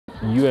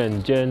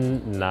院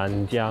兼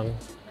南江。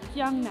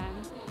江南。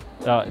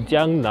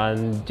江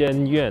南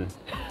监院.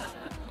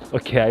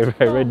 Okay, I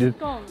read it.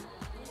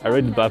 I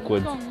read it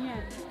backwards.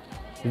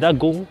 Is that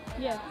宫?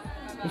 Yes.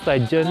 It's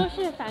like 监. 都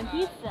是繁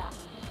体字啊。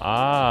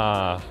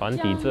啊，繁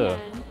体字。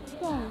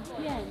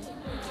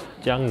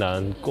江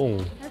南贡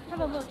院。Let's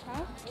have a look,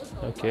 huh?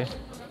 Okay.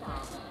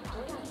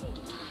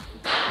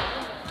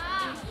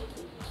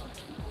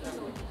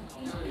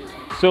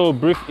 So,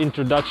 brief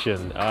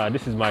introduction.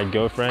 This is my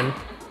girlfriend.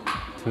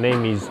 Her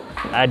name is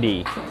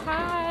Addie.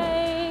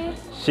 Hi.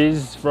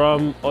 She's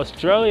from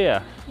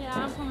Australia. Yeah,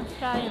 I'm from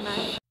Australia,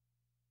 mate.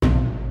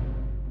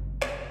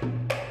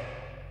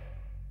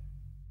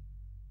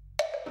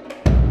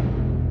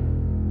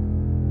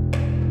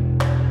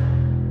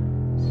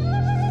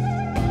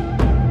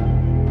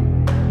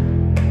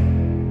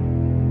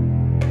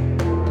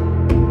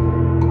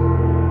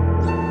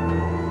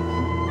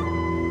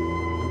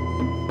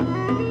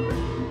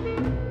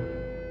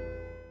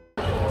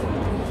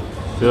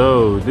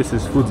 So this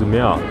is Fuzi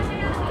Miao,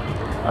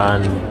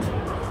 and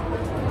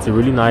it's a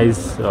really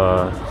nice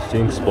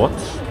scenic spot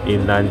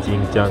in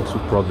Nanjing Jiangsu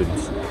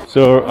Province.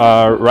 So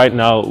right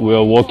now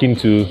we're walking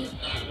to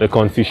the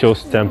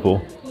Confucius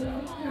Temple,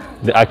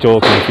 the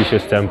actual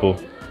Confucius Temple.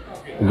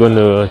 We're going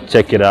to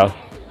check it out,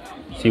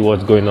 see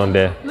what's going on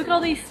there. Look at all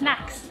these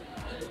snacks.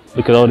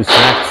 Look at all the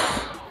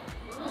snacks.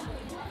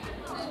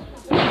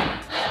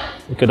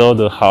 Look at all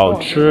the 好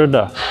吃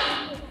的. "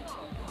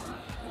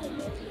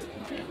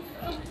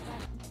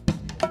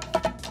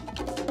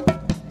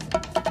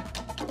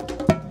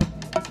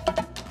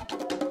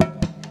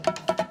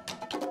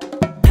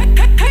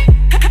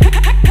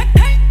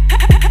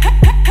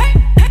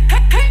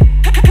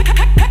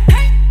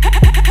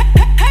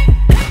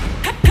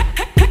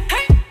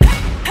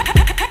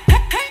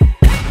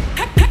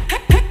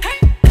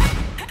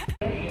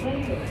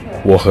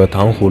我和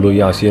糖葫芦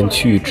要先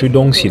去吃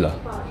东西了，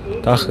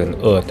他很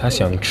饿，他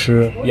想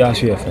吃鸭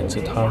血粉丝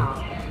汤。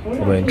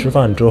我们吃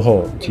饭之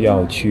后就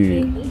要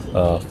去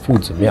夫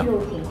子庙，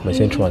我们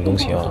先吃完东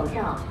西啊。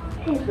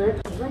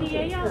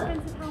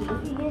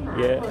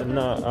Yeah,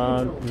 no.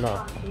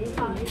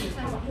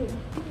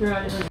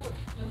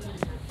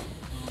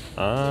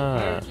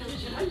 啊，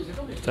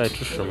在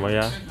吃什么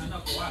呀？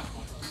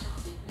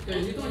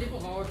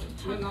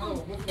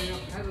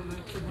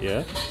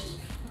 Yeah?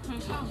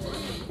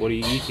 What are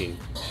you eating?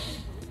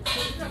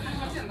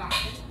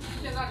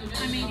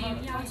 I'm eating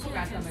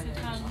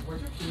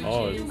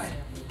Oh,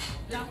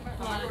 duck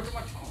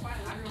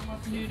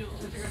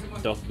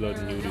duck blood noodles. blood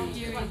noodles.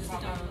 Here is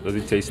duck. Does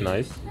it taste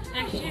nice? It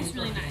actually tastes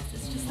really nice.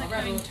 It's just like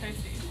having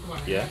tofu.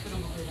 Yeah?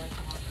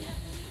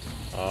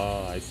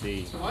 Oh, I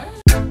see.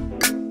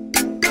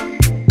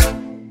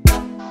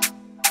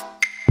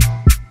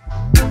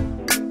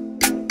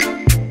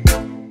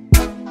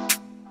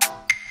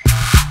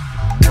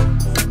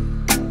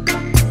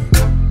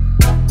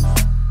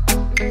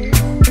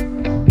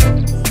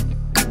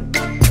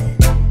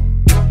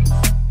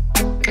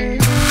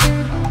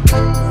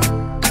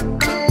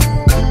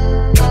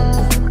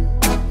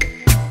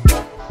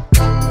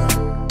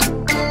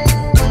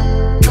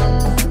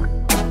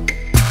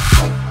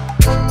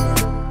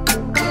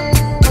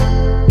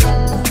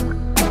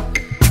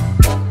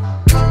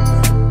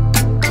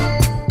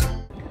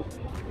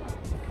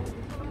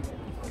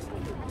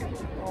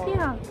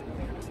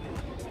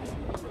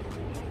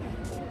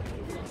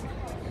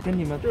 跟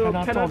你们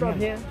拍张照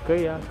片，可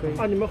以啊，可以。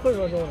啊，你们会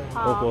说中文？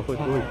我会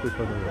说中文。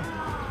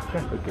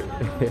Okay.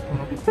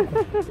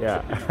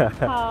 Yeah.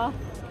 好。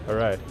All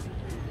right.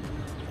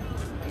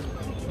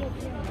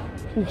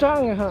 你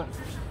站一下。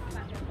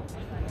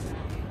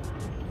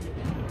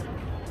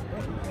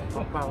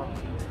好，爸爸。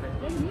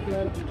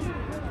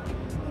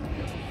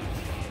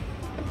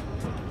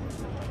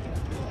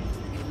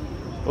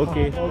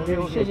OK，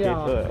 谢谢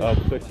啊。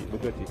不客气，不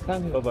客气。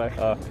拜拜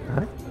啊。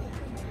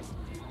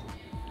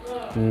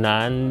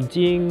南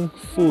京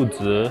父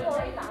子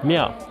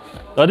庙.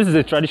 Oh, this is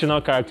a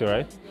traditional character,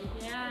 right?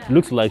 Yeah.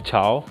 Looks like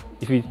Chao.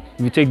 If you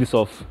take this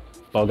off,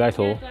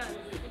 Balgaito,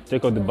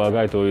 take off the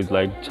Balgaito, it's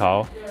like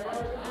Chao.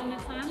 And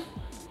this one?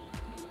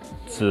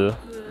 子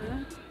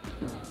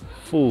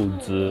父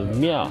子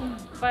庙.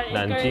 But it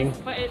Nanjing.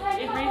 Goes, but it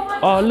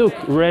reads Oh, look,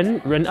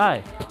 Ren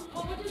Ai.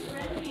 what does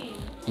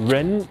Ren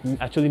Ren mean?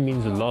 actually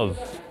means love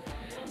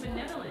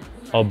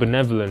Benevolence. or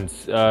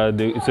benevolence.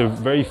 It's a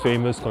very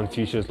famous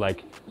Confucius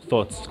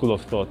school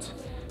of thought.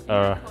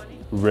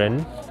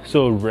 Ren.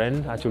 So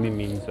Ren actually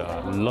means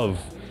love.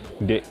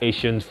 The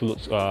Asian school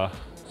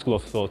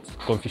of thought,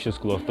 Confucius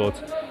school of thought,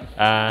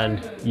 and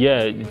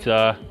yeah, it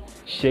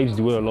shapes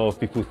the way a lot of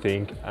people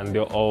think, and they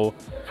all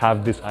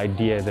have this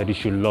idea that they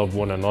should love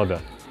one another.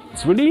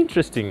 It's really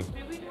interesting.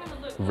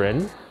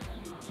 Ren.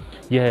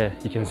 Yeah,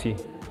 you can see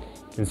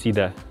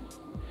that.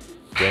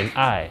 仁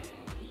爱，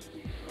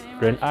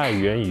仁爱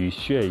源于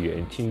血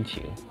缘亲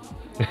情。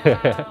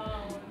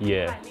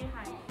Yeah,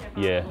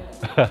 yeah.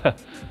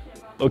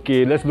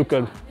 Okay, let's look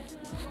at.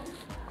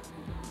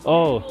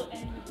 Oh,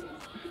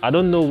 I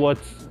don't know what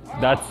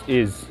that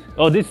is.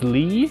 Oh, this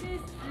Lee.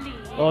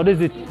 Oh, this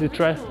is the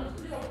try.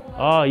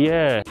 Oh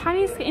yeah.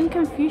 Chinese in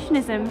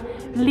Confucianism,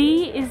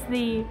 Li is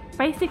the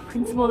basic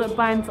principle that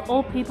binds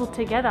all people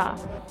together.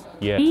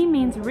 Yeah. Li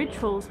means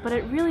rituals, but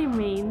it really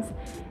means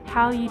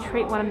how you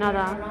treat one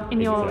another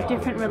in your Exactly.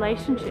 different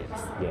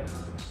relationships. Yes.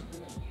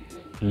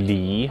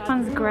 Li, This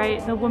one's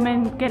great. The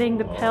woman getting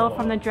the pearl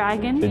from the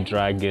dragon. the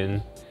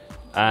dragon,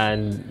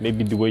 and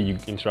maybe the way you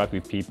interact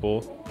with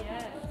people.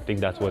 I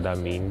think that's what that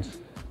means.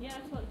 You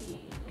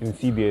can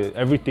see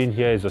everything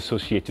here is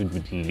associated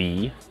with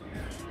Li.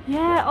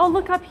 Yeah. Oh,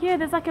 look up here.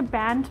 There's like a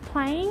band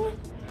playing.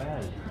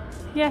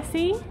 Yeah.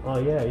 See? Oh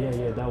yeah,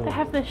 that They one.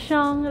 have the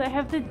sheng, they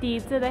have the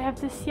dizi, they have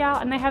the xiao,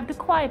 and they have the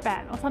kuai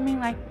ban, or something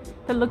like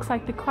that looks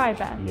like the kuai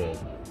ban. Yeah.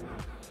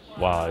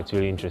 Wow, it's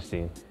really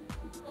interesting.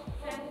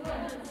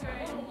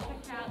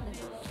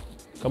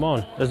 Come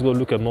on, let's go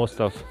look at more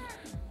stuff.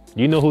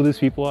 Do you know who these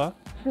people are?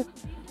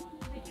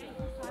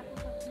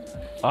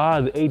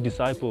 Ah, the 8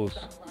 disciples.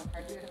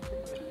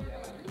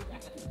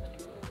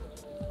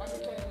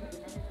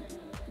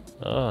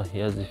 Oh,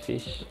 here's the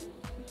fish.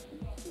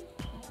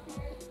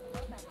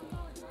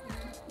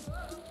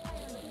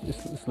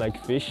 It's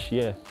like fish,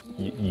 yeah.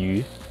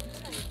 You.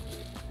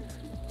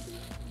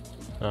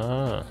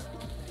 Ah.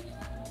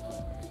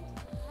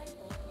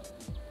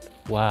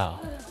 Wow.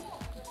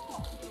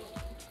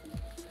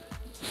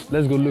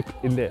 Let's go look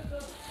in there.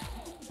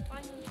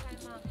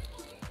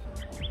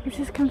 This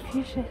is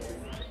Confucius.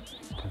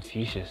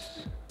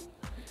 Confucius.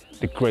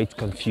 The great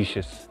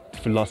Confucius,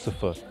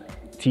 philosopher,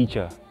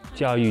 teacher,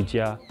 教育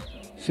家,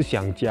 思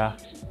想家.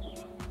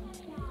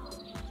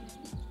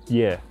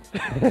 Yeah.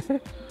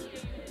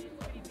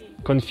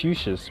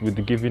 Confucius, with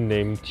the given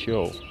name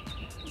Qiu,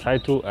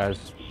 titled as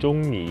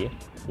Zhongni,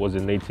 was a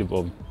native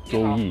of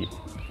Zhouyi.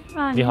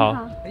 啊，你好。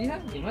哎呀，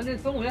你们这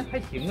中文还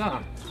行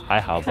啊，还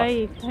好吧？可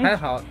以，可以，还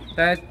好，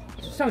在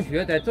上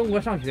学，在中国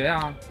上学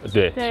呀、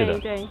对，是对的。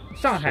对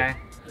上海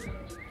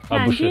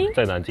啊，不是南京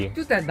在南京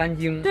就在南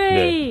京。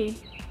对，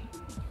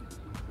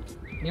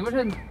你们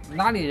是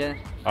哪里人？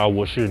啊，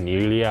我是尼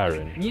日利亚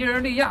人，尼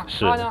日利亚。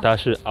是啊他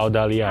是澳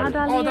大利亚人。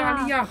澳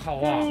大利亚好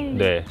啊。对，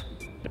对。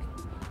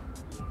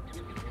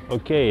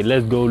Okay,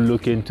 let's go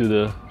look into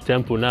the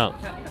temple now.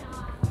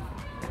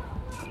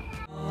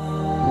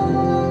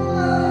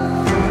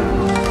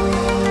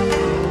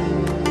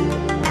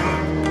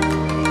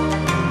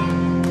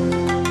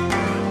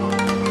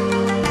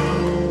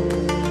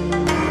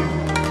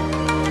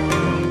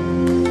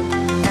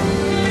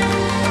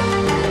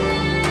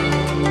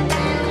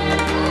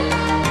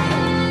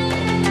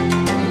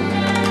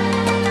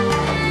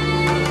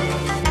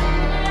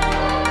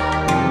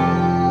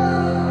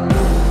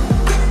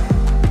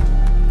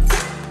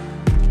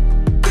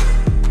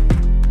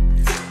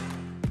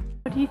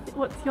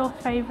 What's your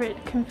favorite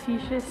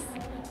Confucius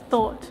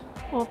thought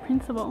or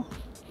principle?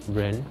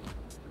 Ren.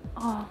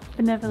 Oh,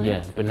 benevolence.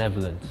 Yeah,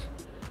 benevolence.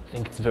 I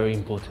think it's very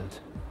important.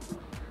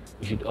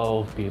 We should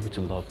all be able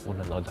to love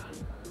one another.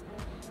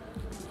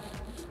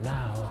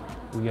 Now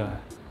we are.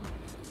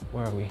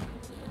 Where are we?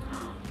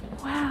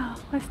 Wow,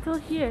 we're still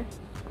here.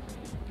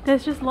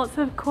 There's just lots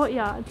of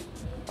courtyards.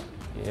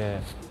 Yeah.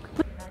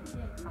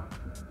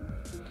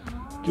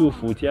 祝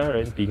福家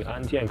人平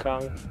安健康。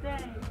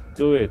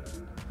Do it.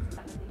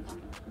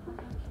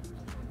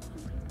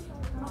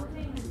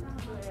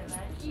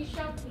 一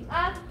生平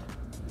安，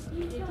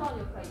一生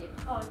就可以。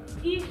哦，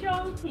一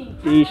生平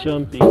安。一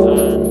生平安。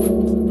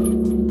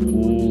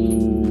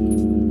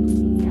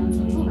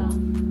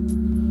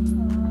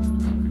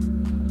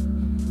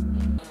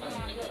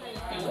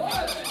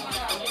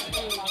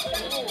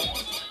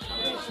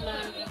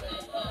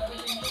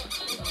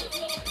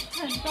很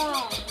大，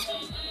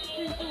这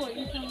是我一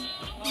生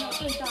见到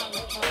最大的。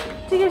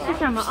这个是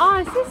什么？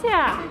哦，谢谢。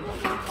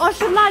哦，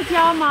是辣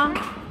椒吗？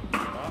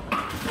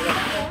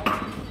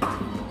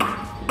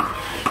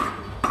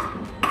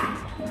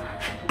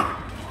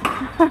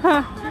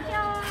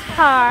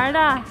好玩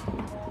的，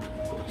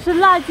是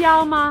辣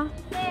椒吗？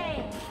对，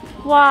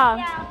哇，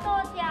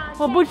多椒，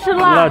我不吃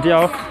辣，辣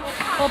椒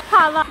我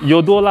怕辣。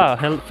有多辣？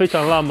非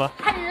常辣吗？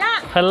很辣。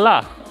很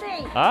辣。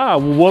对，啊，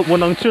我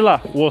能吃辣，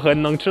我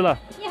很能吃辣。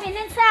你很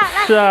能吃啊，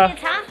来，是啊你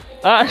尝。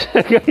啊，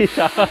可以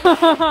尝。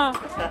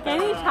给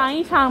你尝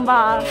一尝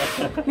吧。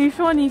你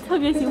说你特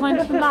别喜欢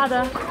吃辣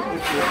的。给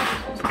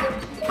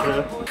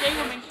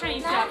我们看一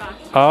下吧。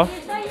好，你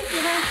说你喜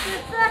欢吃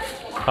这，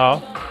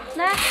好。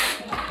来，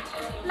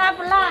辣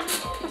不辣？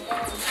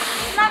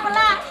辣不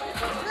辣？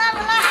辣不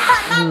辣？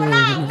辣不辣？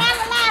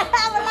辣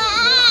不辣？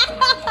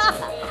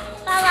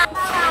辣不辣？辣吧？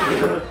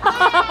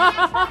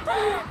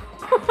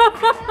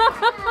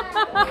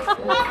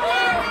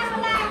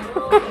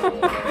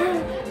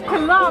很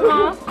辣吗？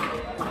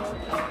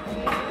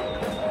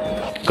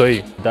可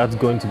以。That's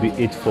going to be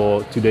it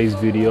for today's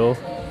video.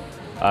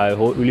 I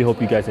really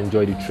hope you guys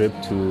enjoyed the trip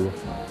to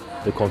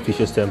the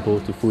Confucius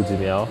Temple to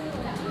Fuzimiao,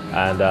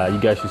 and you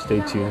guys should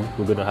stay tuned.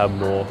 We're gonna have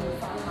more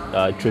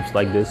trips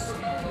like this.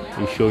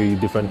 We show you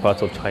different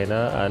parts of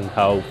China and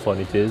how fun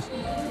it is,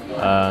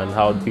 and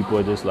how people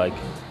are just like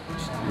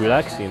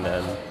relaxing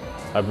and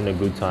having a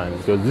good time.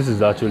 Because this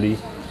is actually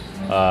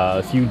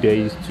a few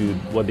days to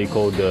what they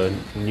call the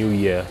New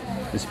Year,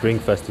 the Spring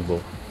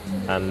Festival.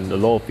 And a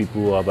lot of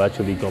people have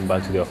actually gone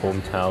back to their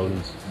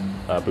hometowns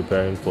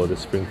preparing for the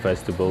Spring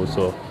Festival.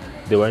 So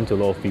there weren't a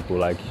lot of people.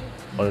 Like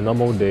on a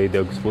normal day,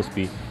 there were supposed to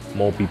be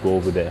more people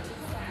over there.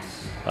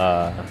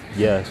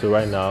 Yeah, so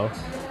right now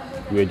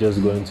we're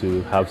just going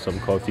to have some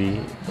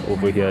coffee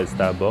over here at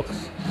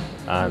Starbucks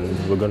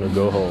and we're gonna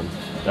go home.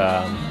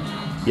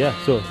 Yeah,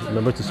 so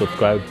remember to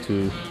subscribe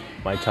to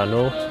my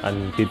channel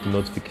and hit the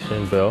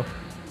notification bell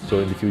so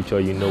in the future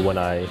you know when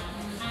I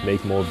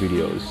make more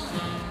videos.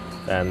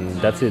 And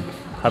that's it.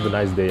 Have a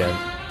nice day and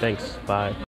thanks. Bye.